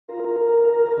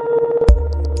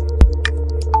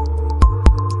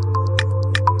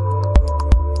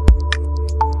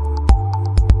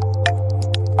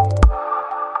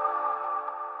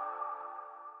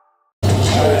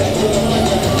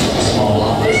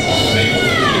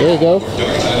There you go. There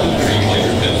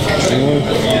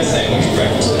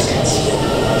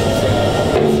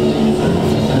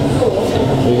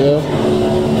you go.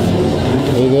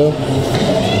 There you go.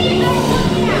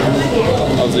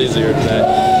 That was easier today.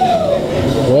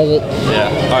 Was it? Yeah.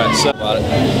 Alright, so about it.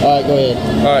 Alright, go ahead.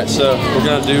 Alright, so we're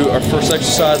gonna do our first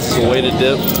exercise. It's a weighted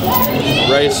dip.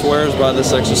 Ray swears by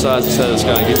this exercise. He says it's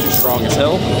gonna get you strong as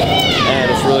hell. And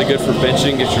it's really good for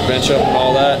benching, get your bench up and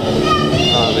all that.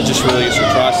 It just really gets your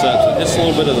triceps. It hits a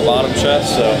little bit of the bottom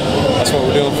chest, so that's what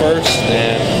we're doing first.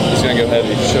 And it's gonna go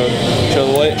heavy. Show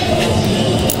the weight.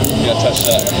 You gotta touch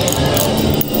that.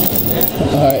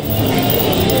 Alright.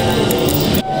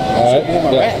 Alright,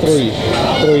 got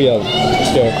three of them.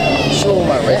 Let's go. Show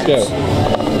my reps. Let's go.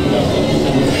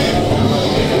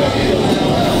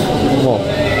 Come on.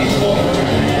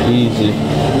 Easy.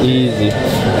 Easy.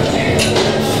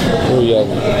 3 of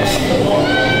them.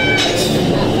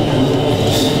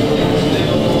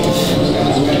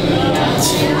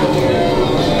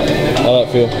 How'd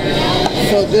that feel?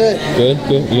 Feel good. Good?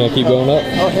 Good? You gonna keep going up?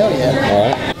 Oh, hell yeah.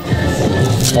 Alright.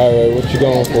 Alright, Ray, what you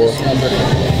going for?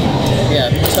 Yeah,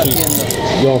 tuck in the,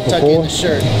 Going for tuck 4? in the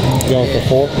shirt. Going for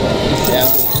 4? Yeah,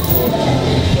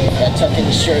 yeah, tuck in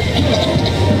the shirt.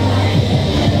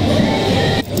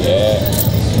 Yeah.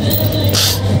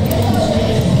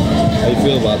 How you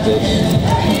feel about this?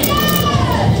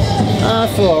 I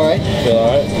feel alright. Feel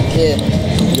alright? Yeah,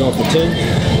 You going for 10?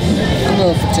 I'm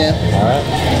going for 10. Alright,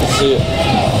 let's see it.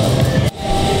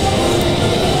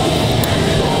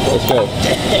 Let's go.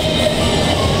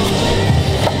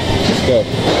 Let's go.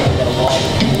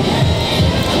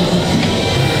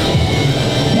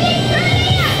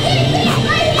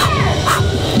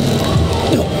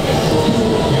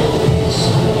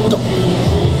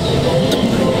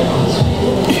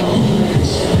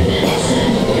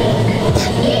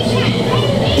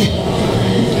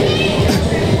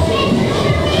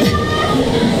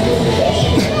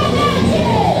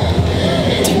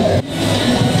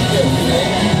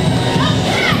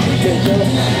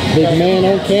 Big man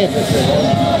on campus.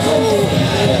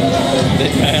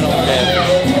 Big man on campus.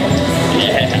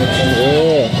 Yeah.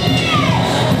 Yeah.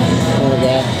 Oh,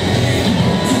 God.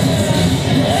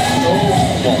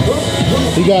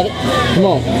 You got it. Come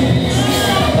on.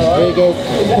 There you go.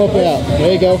 Pump it out.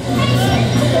 There you go.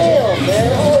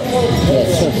 Yeah,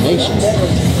 determination.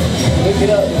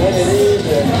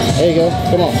 There you go.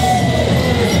 Come on.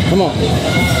 Come on.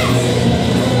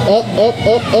 Up, up,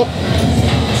 up, up.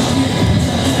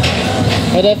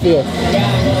 How'd that feel?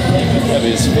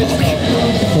 Heavy as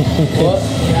fuck.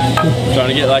 Trying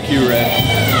to get like you, Ray.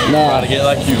 Nah. Trying to get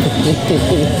like you.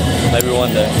 Maybe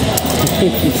one day.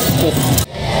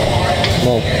 Come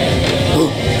on.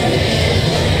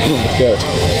 Let's go.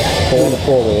 Pull on the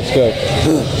forward. Let's go.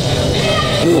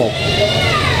 Come on.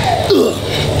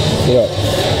 Get up.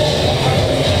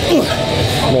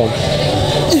 Come on.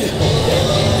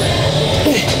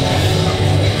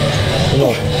 Come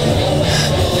on.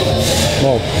 Come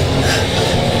on.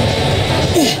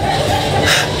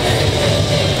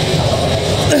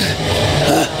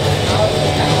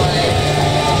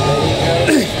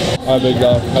 Alright, big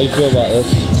dog. How you feel about this?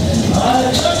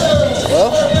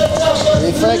 Well, to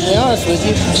be frankly honest with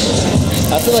you,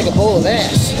 I feel like a bowl of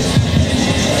ass.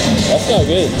 That's not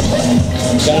good.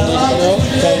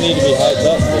 Kinda need to be hyped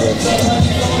up for this.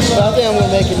 But I think I'm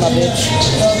gonna make it my bitch.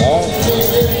 Alright.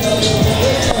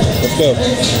 Let's go.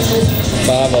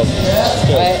 5 of them. Let's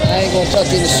go. I ain't gonna tuck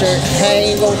in the shirt. I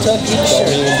ain't gonna tuck in the Don't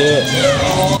shirt. even do it.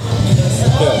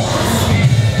 Let's go.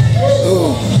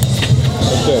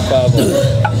 Let's go, 5 of them.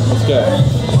 Let's go.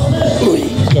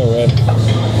 Let's go, Red.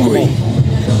 Come on.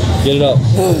 Get it up.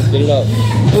 Get it up.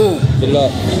 Get it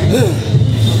up.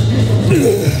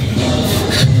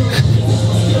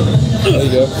 There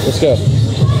you go. Let's go.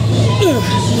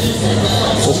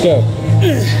 Let's go.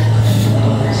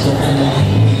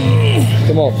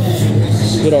 Come on.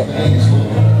 Get up.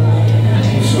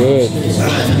 Good.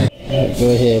 Right, go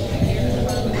ahead.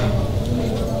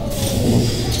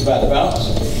 About the bounce?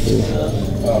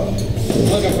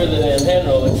 Looking for the hand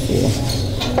roller. 5.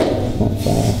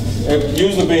 It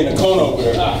usually be in the cone over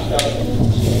there. 8.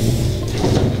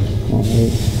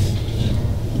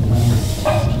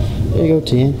 There you go,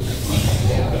 10.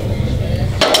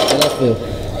 How'd that feel?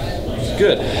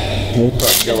 Good.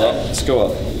 Let's go up. Let's go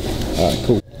up. Alright,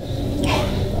 cool.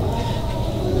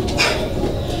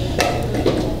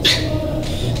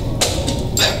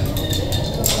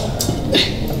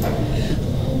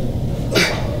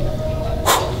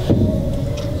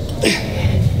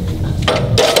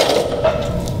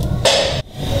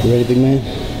 You ready, big man?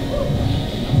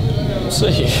 We'll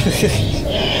see.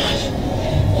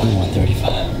 135.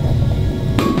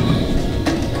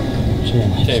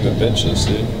 can't even bench this,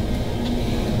 dude.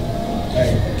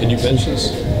 Can you bench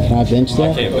this? Can I bench I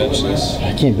that? can't bench this.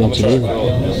 I can't bench it I'm either. gonna try to curl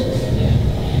it.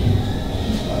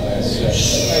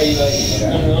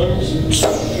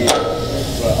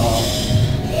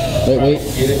 Wait.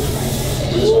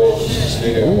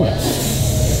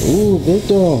 Ooh, big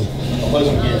dog. I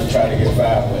wasn't trying to get 5,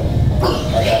 but I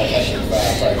got it like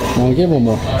 5 right. Come on, get one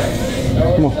more.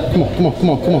 Come on.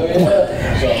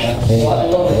 Hey.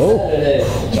 Oh.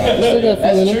 Still got a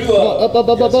few in them. Come on, up.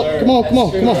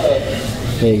 Come on.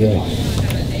 There you go.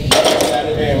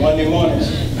 Saturday and Monday mornings.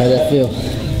 How'd that feel?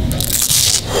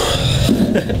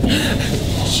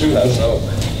 Shoot, that's dope.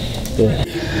 Yeah.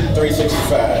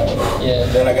 365. Yeah.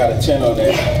 Then I got a 10 on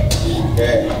there.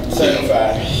 Yeah.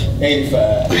 75,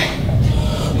 85,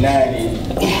 90.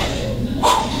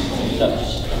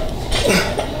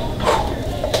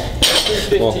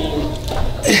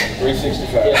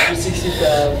 365. Yeah,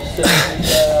 365,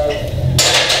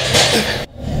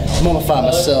 75. I'm gonna find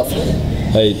myself.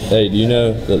 Hey, do you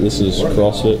know that this is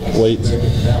CrossFit weights?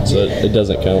 So it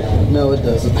doesn't count. No, it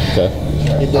doesn't. Okay.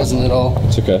 It doesn't at all.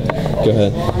 It's okay. Go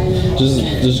ahead.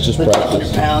 Just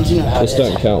practice. 100 pounds, you know how This it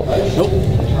doesn't is. count. Nope.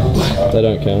 That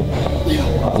don't count.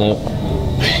 No.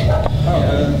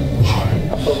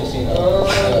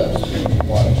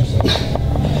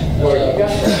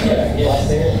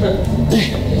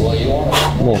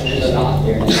 Come on.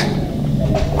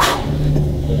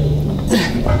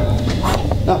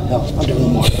 No, I'm doing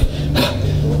one more.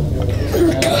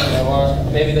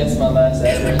 Maybe that's my last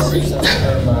average or something,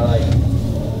 or my like.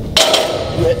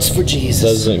 Reps for Jesus.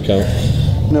 Doesn't count.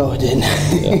 No, it didn't.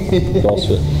 Yeah.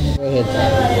 CrossFit. Go ahead.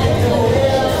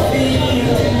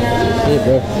 Hey,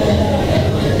 bro.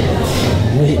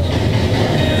 Wait.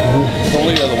 Don't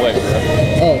leave the other way, bro.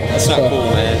 Oh, That's not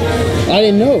cool, man. I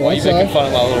didn't know. Why I'm you sorry. making fun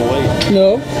of my little weight?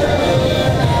 No.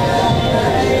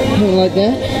 Nothing like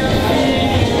that.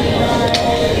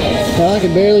 I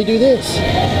can barely do this.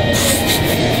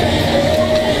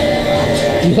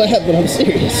 You laugh, but I'm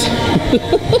serious.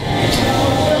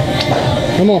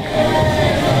 Come on.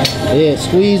 Yeah,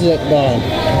 squeeze it at the bottom.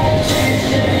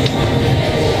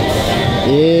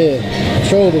 Yeah,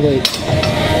 control the weight.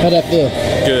 How'd that feel?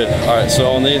 Good. All right,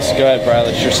 so on these, go ahead,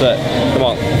 Bradley. It's your set. Come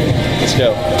on. Let's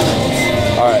go.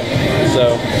 All right,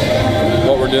 so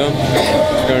what we're doing,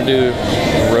 we're going to do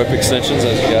rope extensions,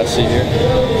 as you guys see here.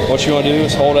 What you want to do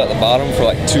is hold at the bottom for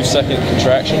like 2-second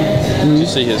contraction. You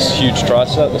see his huge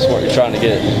tricep, that's what you're trying to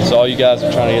get. So all you guys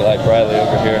are trying to get like Bradley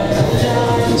over here.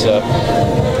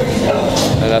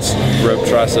 And that's rope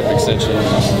tricep extension.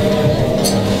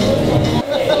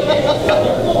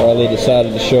 Riley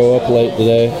decided to show up late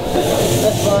today.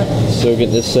 That's fine. Still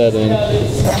getting this set in.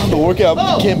 The workout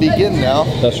can begin now.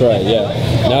 That's right, yeah.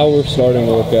 Now we're starting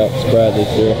workouts. Bradley's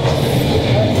here.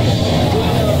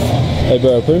 Hey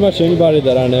bro, pretty much anybody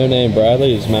that I know named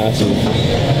Bradley is massive.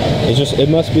 It's just, it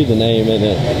must be the name, isn't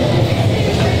it?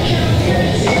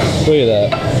 Look at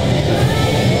that.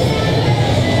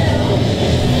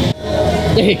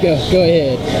 There you go. Go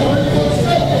ahead.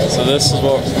 So this is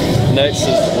what, next is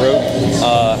the rope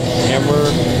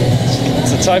hammer.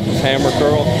 It's a type of hammer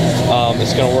curl.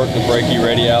 It's going to work the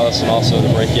brachioradialis and also the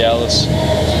brachialis,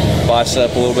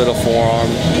 bicep, a little bit of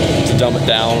forearm to dumb it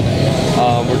down.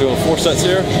 We're doing 4 sets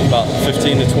here, about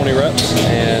 15 to 20 reps,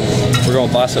 and we're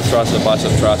going bicep, tricep,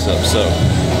 bicep, tricep. So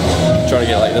try to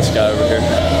get like this guy over here.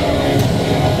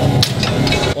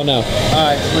 Well now. All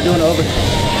right, we're doing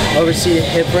overseated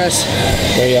hip press.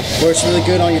 There you go. Works really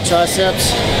good on your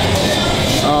triceps.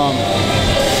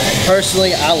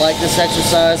 Personally, I like this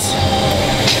exercise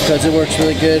because it works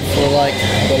really good for like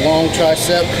the long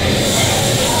tricep,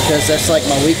 because that's like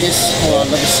my weakest. Hold on,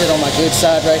 let me sit on my good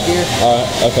side right here. Alright,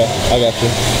 okay, I got you.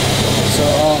 So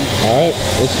Alright,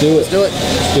 let's do it. let's do it.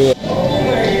 Let's do it.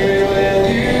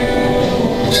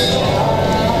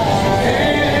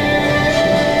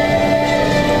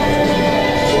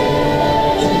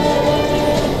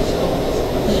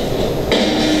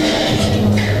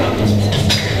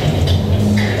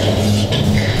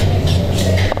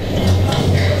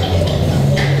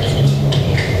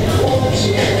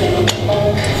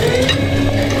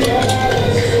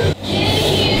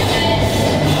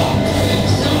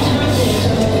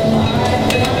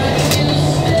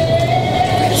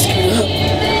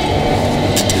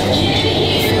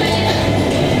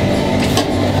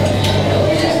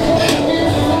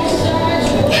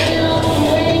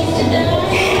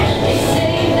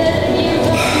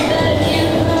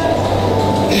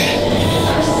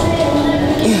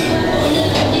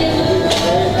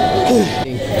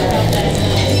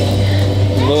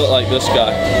 This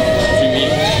guy. If you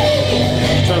eat.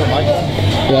 Turn the mic on.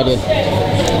 Yeah, I did.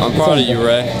 I'm proud of you,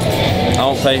 Ray. I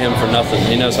don't pay him for nothing.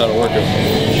 He knows how to work it.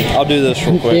 I'll do this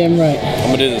real quick. Damn right.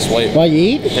 I'm gonna do this weight. While you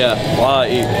eat? Yeah, while I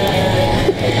eat.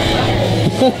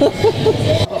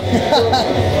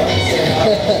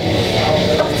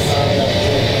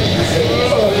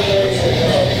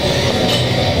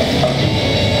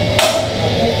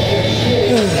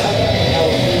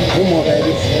 One more,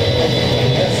 baby.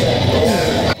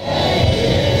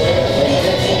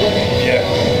 Yeah.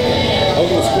 I was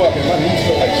gonna squat and my knees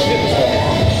felt like shit this time.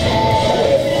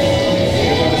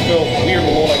 I just felt weird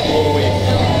below, like below the weight.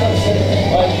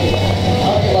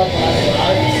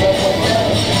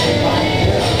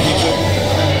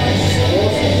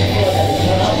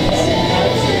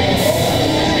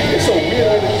 It's so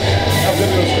weird. I've been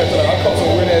to scratch it out. I caught some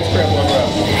weird ass cramp on the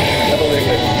ground. That's all they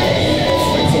say.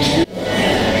 Like some weird.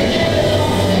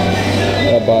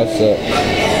 That bicep.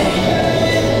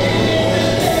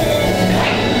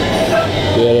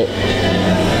 Get it.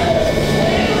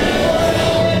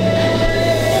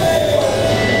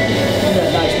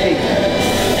 Nice peak.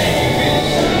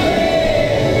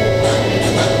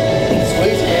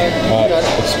 Squeeze, man. Alright,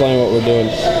 explain what we're doing.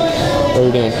 What are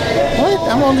we doing? What?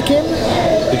 I'm on the camera?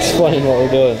 Explain what we're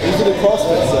doing. These are the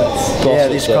CrossFit sets. Yeah,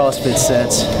 CrossFit these set. CrossFit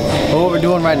sets. Well, what we're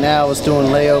doing right now is doing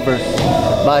layover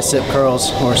bicep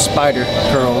curls or spider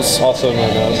curls. Also known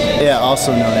as Yeah,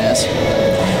 also known as.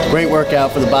 Great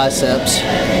workout for the biceps.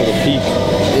 for the peak.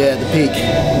 Yeah, the peak.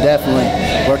 Definitely.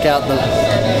 Work out the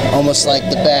almost like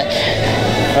the back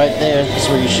right there. That's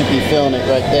where you should be feeling it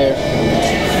right there.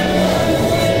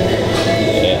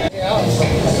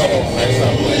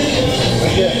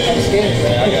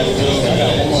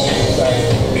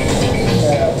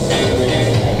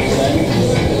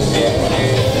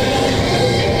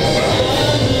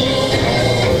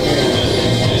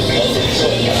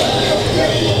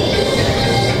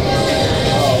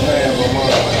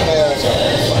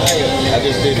 I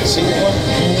just did a seated one,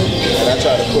 and I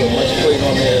try to put as much weight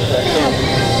on there as I can.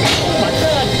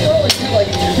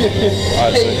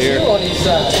 Alright, so here.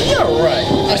 You're right.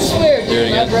 I swear, Do it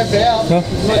again. I'd rep it out.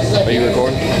 Are you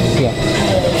recording? Yeah.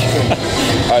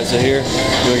 Alright, so here,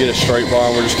 you're gonna get a straight bar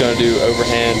and we're just gonna do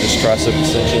overhand, just tricep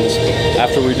extensions.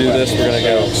 After we do this, we're gonna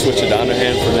go switch it to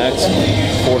underhand for next.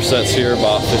 4 sets here,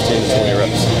 about 15 to 20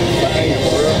 reps.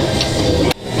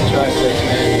 Triceps,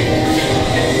 man.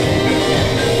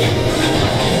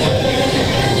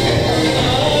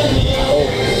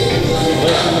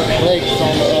 Legs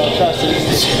on the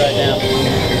triceps right now.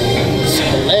 It's a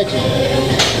legend.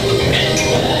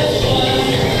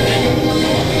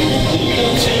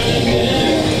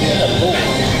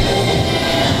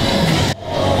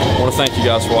 I want to thank you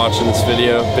guys for watching this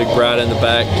video. Big Brad in the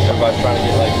back. Everybody's trying to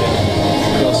get like him.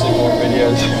 If you want to see more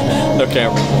videos, no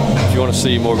camera. If you want to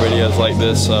see more videos like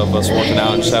this of us working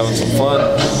out and just having some fun,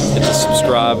 hit the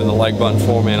subscribe and the like button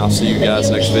for me, and I'll see you guys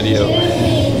next video.